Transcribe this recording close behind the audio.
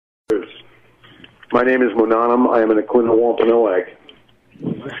My name is Munanam. I am an Aquina Wampanoag.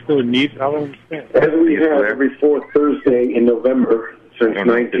 Still neat, I don't understand. As we have every fourth Thursday in November since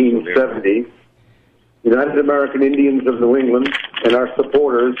 1970, United American Indians of New England and our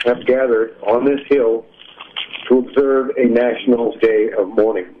supporters have gathered on this hill to observe a National Day of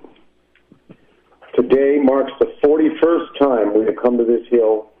Mourning. Today marks the 41st time we have come to this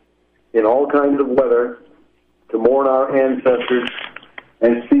hill in all kinds of weather to mourn our ancestors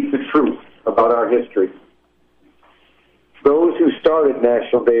and speak the truth about our history. Those who started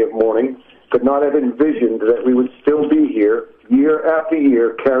National Day of Mourning could not have envisioned that we would still be here year after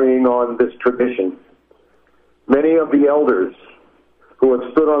year carrying on this tradition. Many of the elders who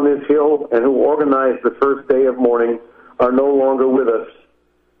have stood on this hill and who organized the first day of mourning are no longer with us,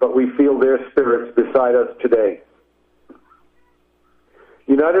 but we feel their spirits beside us today.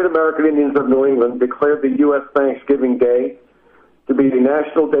 United American Indians of New England declared the U.S. Thanksgiving Day to be the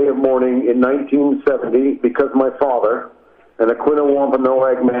National Day of Mourning in 1970 because my father, an Aquina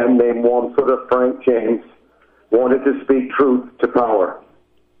Wampanoag man named Wamsutta Frank James, wanted to speak truth to power.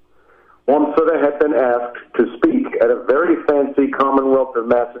 Wamsutta had been asked to speak at a very fancy Commonwealth of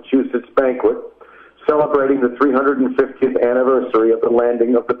Massachusetts banquet celebrating the 350th anniversary of the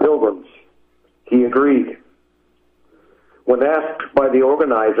landing of the Pilgrims. He agreed. When asked by the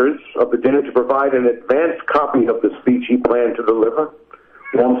organizers of the dinner to provide an advanced copy of the speech he planned to deliver,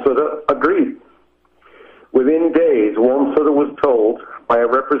 Wamsutta agreed. Within days, Wamsutta was told by a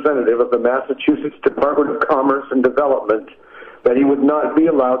representative of the Massachusetts Department of Commerce and Development that he would not be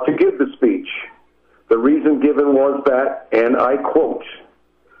allowed to give the speech. The reason given was that, and I quote,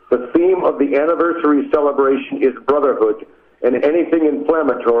 "The theme of the anniversary celebration is brotherhood, and anything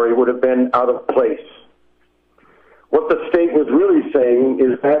inflammatory would have been out of place." What the state was really saying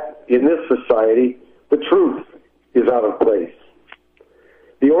is that in this society, the truth is out of place.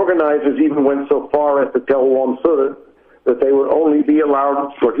 The organizers even went so far as to tell Wamsutta that they would only be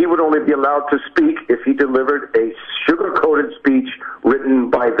allowed, or he would only be allowed to speak if he delivered a sugar-coated speech written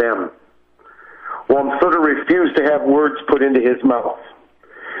by them. Wamsutta refused to have words put into his mouth.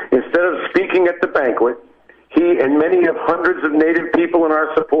 Instead of speaking at the banquet, he and many of hundreds of Native people and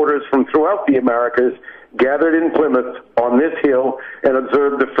our supporters from throughout the Americas gathered in Plymouth on this hill and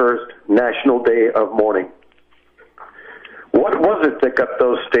observed the first National Day of Mourning. What was it that got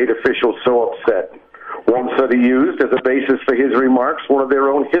those state officials so upset? Wamsutta used as a basis for his remarks one of their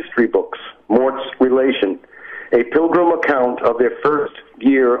own history books, Mort's Relation, a pilgrim account of their first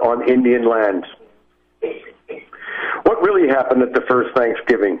year on Indian land. What really happened at the first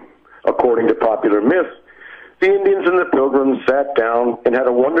Thanksgiving? According to popular myth, the Indians and the Pilgrims sat down and had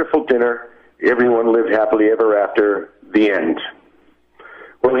a wonderful dinner. Everyone lived happily ever after. The end.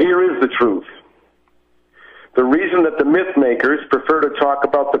 Well, here is the truth. The reason that the myth makers prefer to talk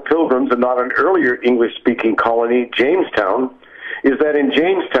about the Pilgrims and not an earlier English-speaking colony, Jamestown, is that in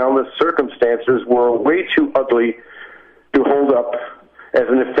Jamestown the circumstances were way too ugly to hold up as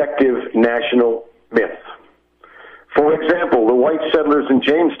an effective national myth. For example, the white settlers in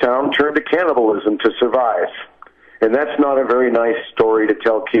Jamestown turned to cannibalism to survive, and that's not a very nice story to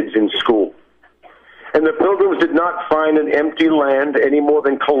tell kids in school. And the Pilgrims did not find an empty land any more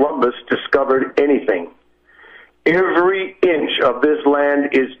than Columbus discovered anything. Every inch of this land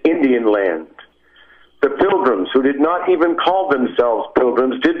is Indian land. The Pilgrims, who did not even call themselves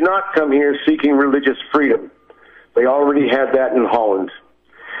Pilgrims, did not come here seeking religious freedom. They already had that in Holland.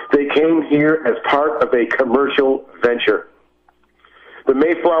 They came here as part of a commercial venture. The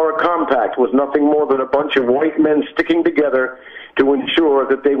Mayflower Compact was nothing more than a bunch of white men sticking together to ensure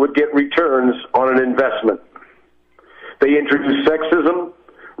that they would get returns on an investment. They introduced sexism,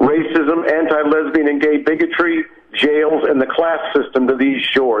 racism, anti-lesbian and gay bigotry, jails, and the class system to these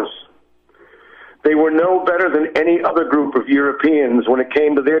shores. They were no better than any other group of Europeans when it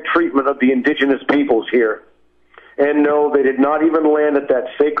came to their treatment of the indigenous peoples here. And no, they did not even land at that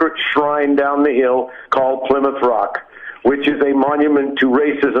sacred shrine down the hill called Plymouth Rock, which is a monument to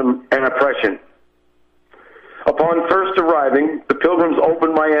racism and oppression. Upon first arriving, the Pilgrims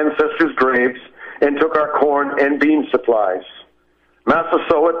opened my ancestors' graves and took our corn and bean supplies.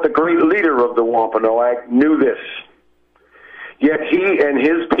 Massasoit, the great leader of the Wampanoag, knew this. Yet he and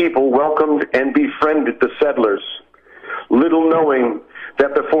his people welcomed and befriended the settlers, little knowing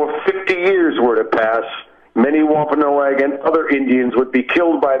that before 50 years were to pass, many Wampanoag and other Indians would be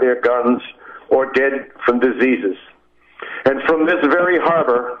killed by their guns or dead from diseases. And from this very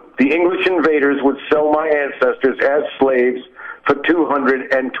harbor, the English invaders would sell my ancestors as slaves for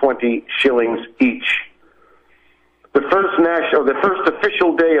 220 shillings each. The first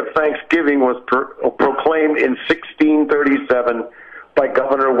official day of Thanksgiving was proclaimed in 1637 by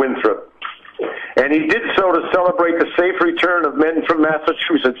Governor Winthrop. And he did so to celebrate the safe return of men from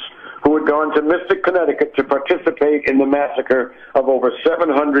Massachusetts who had gone to Mystic, Connecticut to participate in the massacre of over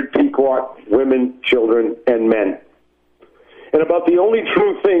 700 Pequot women, children, and men. And about the only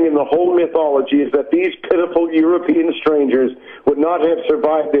true thing in the whole mythology is that these pitiful European strangers would not have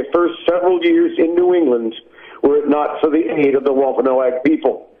survived their first several years in New England were it not for the aid of the Wampanoag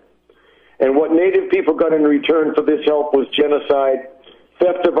people. And what Native people got in return for this help was genocide,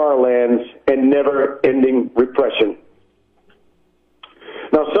 theft of our lands, and never-ending repression.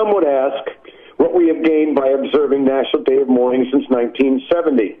 Now, some would ask what we have gained by observing National Day of Mourning since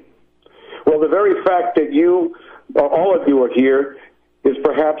 1970. Well, the very fact that all of you are here is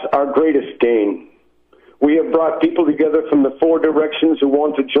perhaps our greatest gain. We have brought people together from the four directions who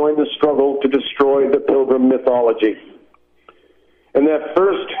want to join the struggle to destroy the Pilgrim mythology. And that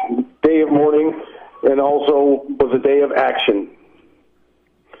first day of mourning and also was a day of action.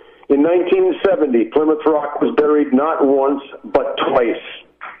 In 1970, Plymouth Rock was buried not once, but twice.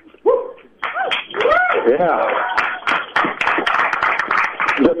 Yeah.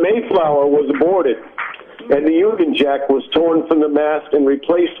 The Mayflower was aborted, and the Union Jack was torn from the mast and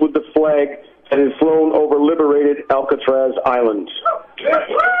replaced with the flag that is flown over liberated Alcatraz Island.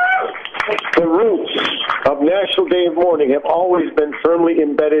 The roots of National Day of Mourning have always been firmly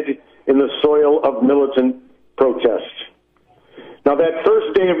embedded in the soil of militant protest. Now, that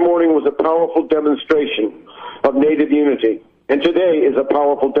first day of mourning was a powerful demonstration of Native unity, and today is a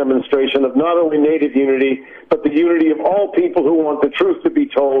powerful demonstration of not only Native unity, but the unity of all people who want the truth to be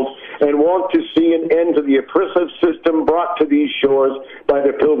told and want to see an end to the oppressive system brought to these shores by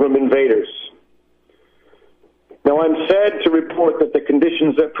the Pilgrim invaders. Now, I'm sad to report that the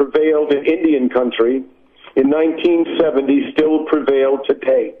conditions that prevailed in Indian country in 1970 still prevail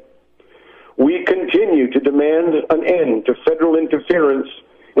today. We continue to demand an end to federal interference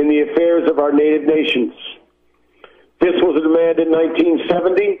in the affairs of our native nations. This was a demand in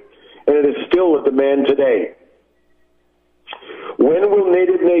 1970, and it is still a demand today. When will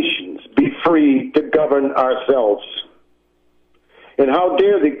native nations be free to govern ourselves? And how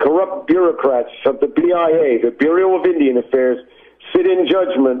dare the corrupt bureaucrats of the BIA, the Bureau of Indian Affairs, sit in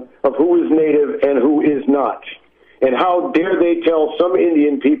judgment of who is native and who is not? And how dare they tell some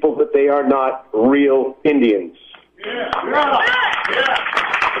Indian people that they are not real Indians?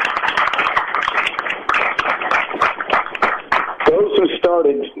 Those who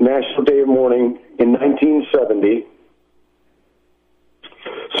started National Day of Mourning in 1970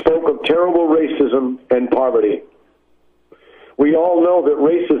 spoke of terrible racism and poverty. We all know that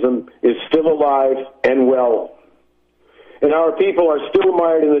racism is still alive and well. And our people are still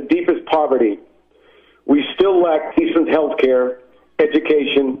mired in the deepest poverty. We still lack decent health care,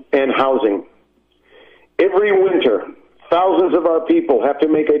 education, and housing. Every winter, thousands of our people have to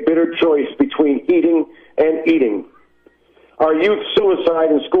make a bitter choice between eating and eating. Our youth suicide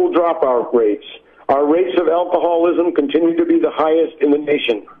and school dropout rates, our rates of alcoholism continue to be the highest in the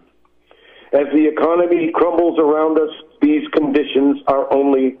nation. As the economy crumbles around us, these conditions are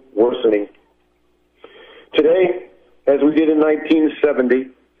only worsening. Today, as we did in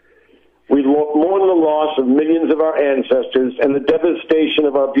 1970, we mourn the loss of millions of our ancestors and the devastation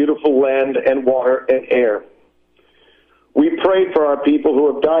of our beautiful land and water and air. We pray for our people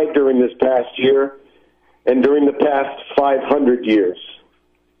who have died during this past year and during the past 500 years.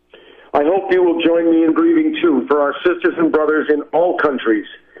 I hope you will join me in grieving, too, for our sisters and brothers in all countries,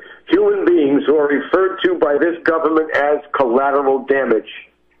 human beings who are referred to by this government as collateral damage.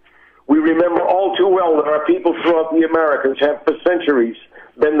 We remember all too well that our people throughout the Americas have for centuries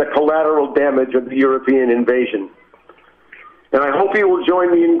been the collateral damage of the European invasion. And I hope you will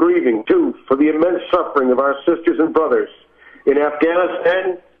join me in grieving, too, for the immense suffering of our sisters and brothers in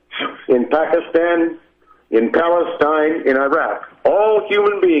Afghanistan, in Pakistan, in Palestine, in Iraq. All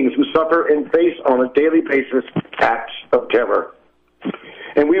human beings who suffer and face on a daily basis acts of terror.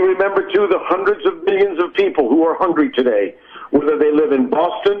 And we remember, too, the hundreds of millions of people who are hungry today, whether they live in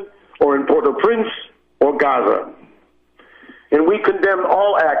Boston or in Port-au-Prince or Gaza. And we condemn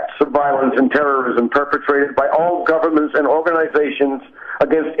all acts of violence and terrorism perpetrated by all governments and organizations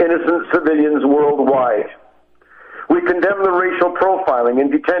against innocent civilians worldwide. We condemn the racial profiling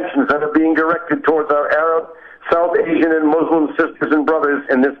and detentions that are being directed towards our Arab, South Asian, and Muslim sisters and brothers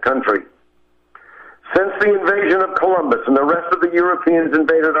in this country. Since the invasion of Columbus and the rest of the Europeans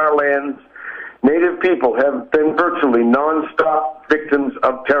invaded our lands, Native people have been virtually non-stop victims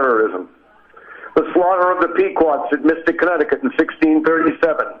of terrorism. The slaughter of the Pequots at Mystic, Connecticut in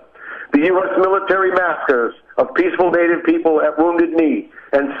 1637, the U.S. military massacres of peaceful Native people at Wounded Knee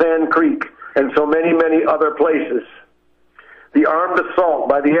and Sand Creek, and so many, many other places. the armed assault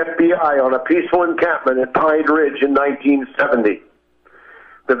by the FBI on a peaceful encampment at Pine Ridge in 1970.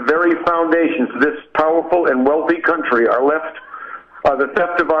 The very foundations of this powerful and wealthy country are the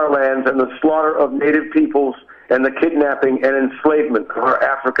theft of our lands and the slaughter of native peoples and the kidnapping and enslavement of our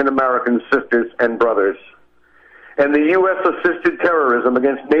African American sisters and brothers. And the U.S.-assisted terrorism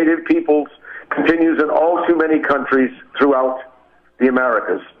against native peoples continues in all too many countries throughout the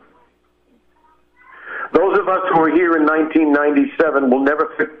Americas. Those of us who were here in 1997 will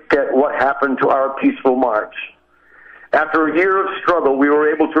never forget what happened to our peaceful march. After a year of struggle, we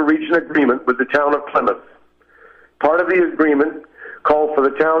were able to reach an agreement with the town of Plymouth. Part of the agreement called for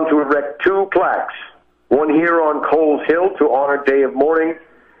the town to erect 2 plaques, one here on Coles Hill to honor Day of Mourning,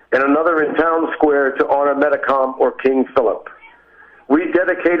 and another in Town Square to honor Metacom or King Philip. We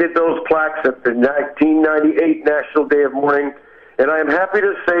dedicated those plaques at the 1998 National Day of Mourning, and I am happy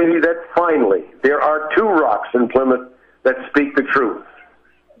to say that finally there are 2 rocks in Plymouth that speak the truth.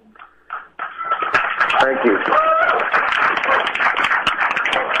 Thank you.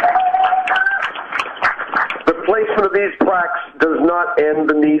 The placement of these plaques does not end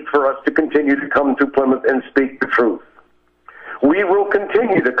the need for us to continue to come to Plymouth and speak the truth. We will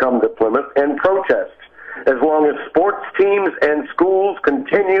continue to come to Plymouth and protest as long as sports teams and schools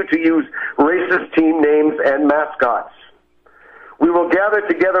continue to use racist team names and mascots. We will gather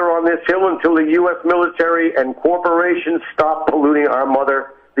together on this hill until the U.S. military and corporations stop polluting our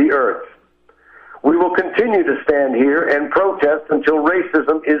mother, the earth. We will continue to stand here and protest until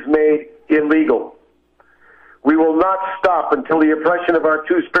racism is made illegal. We will not stop until the oppression of our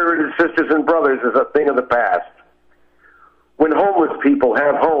two-spirited sisters and brothers is a thing of the past. When homeless people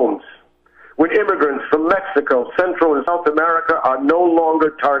have homes, when immigrants from Mexico, Central and South America are no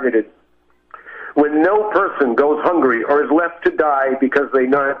longer targeted, when no person goes hungry or is left to die because they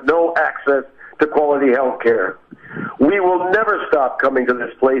have no access to quality health care. We will never stop coming to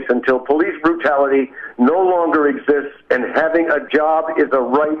this place until police brutality no longer exists and having a job is a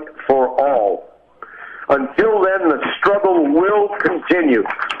right for all. Until then, the struggle will continue.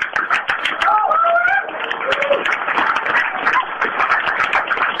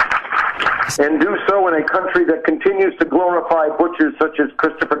 And do so in a country that continues to glorify butchers such as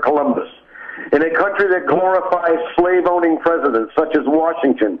Christopher Columbus, in a country that glorifies slave-owning presidents such as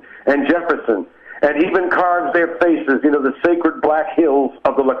Washington and Jefferson, and even carves their faces into the sacred Black Hills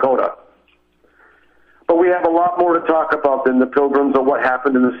of the Lakota. But we have a lot more to talk about than the Pilgrims or what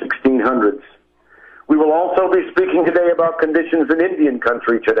happened in the 1600s. We will also be speaking today about conditions in Indian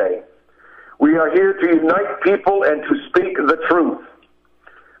country today. We are here to unite people and to speak the truth.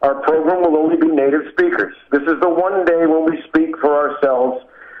 Our program will only be native speakers. This is the one day when we speak for ourselves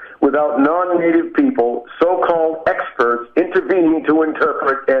without non-native people, so-called experts, intervening to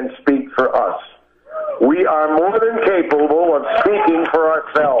interpret and speak for us. We are more than capable of speaking for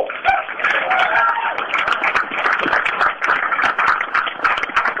ourselves.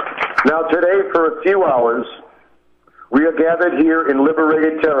 Now today, for a few hours, we are gathered here in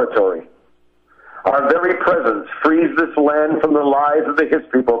liberated territory. Our very presence frees this land from the lies of the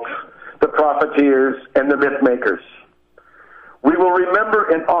history books, the profiteers, and the myth makers. We will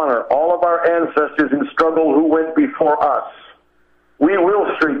remember and honor all of our ancestors in struggle who went before us. We will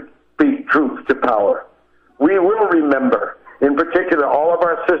speak truth to power. We will remember, in particular, all of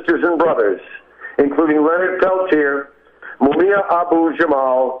our sisters and brothers, including Leonard Peltier, Mumia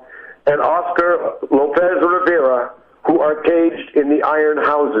Abu-Jamal, and Oscar Lopez Rivera, who are caged in the iron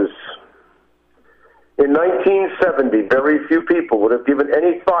houses. In 1970, very few people would have given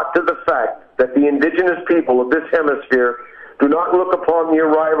any thought to the fact that the indigenous people of this hemisphere do not look upon the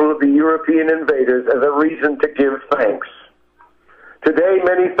arrival of the European invaders as a reason to give thanks. Today,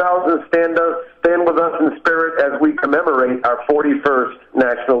 many thousands stand with us in spirit as we commemorate our 41st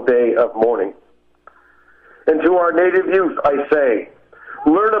National Day of Mourning. And to our native youth, I say,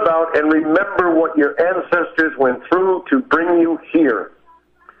 learn about and remember what your ancestors went through to bring you here.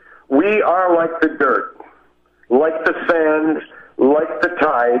 We are like the dirt, like the sand, like the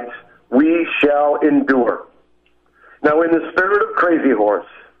tides, we shall endure. Now, in the spirit of Crazy Horse,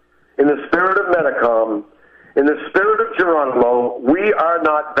 in the spirit of Metacom, in the spirit of Geronimo, we are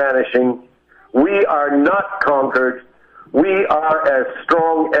not vanishing, we are not conquered, we are as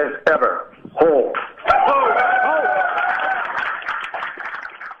strong as ever, whole.